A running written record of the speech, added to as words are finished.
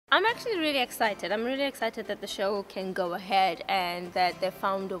I'm actually really excited. I'm really excited that the show can go ahead and that they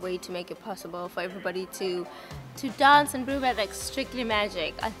found a way to make it possible for everybody to dance and prove it like Strictly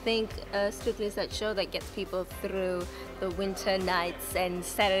Magic. I think Strictly is that show that gets people through the winter nights, and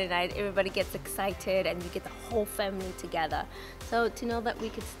Saturday night everybody gets excited and you get the whole family together. So to know that we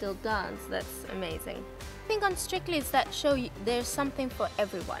could still dance, that's amazing. I think on Strictly it's that show, there's something for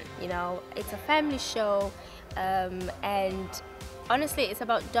everyone, you know. It's a family show, and honestly, it's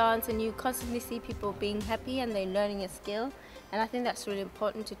about dance, and you constantly see people being happy and they're learning a skill. And I think that's really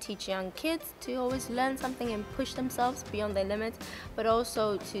important to teach young kids to always learn something and push themselves beyond their limits, but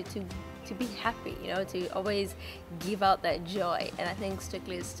also to be happy, you know, to always give out that joy. And I think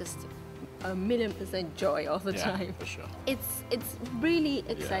Strictly is just 1,000,000% joy all the time. For sure. It's really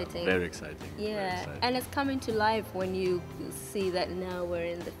exciting. Yeah, very exciting. Yeah, very exciting. And it's coming to life when you see that now we're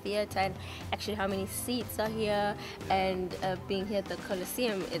in the theatre, and actually how many seats are here, and being here at the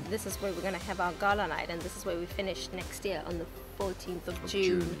Coliseum, this is where we're going to have our gala night, and this is where we finish next year on the 14th of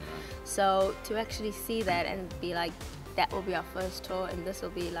June. So to actually see that and be like, that will be our first tour, and this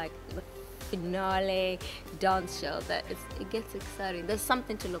will be like the finale dance show, that it gets exciting. There's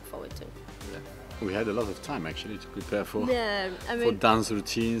something to look forward to. Yeah. We had a lot of time actually to prepare for for dance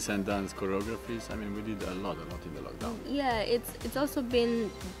routines and dance choreographies. I mean, we did a lot in the lockdown. Yeah, it's also been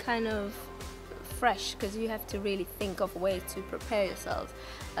kind of fresh because you have to really think of ways to prepare yourselves.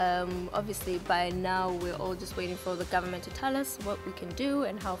 Obviously by now we're all just waiting for the government to tell us what we can do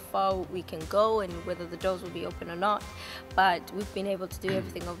and how far we can go and whether the doors will be open or not. But we've been able to do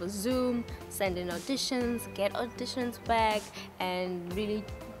everything over Zoom, send in auditions, get auditions back, and really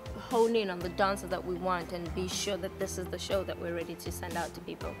hone in on the dancer that we want and be sure that this is the show that we're ready to send out to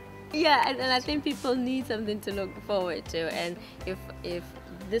people. Yeah, and I think people need something to look forward to, and if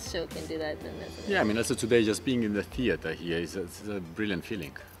this show can do that, then that's amazing. Yeah, I mean, also today just being in the theatre here is a brilliant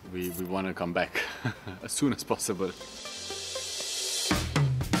feeling. We want to come back as soon as possible.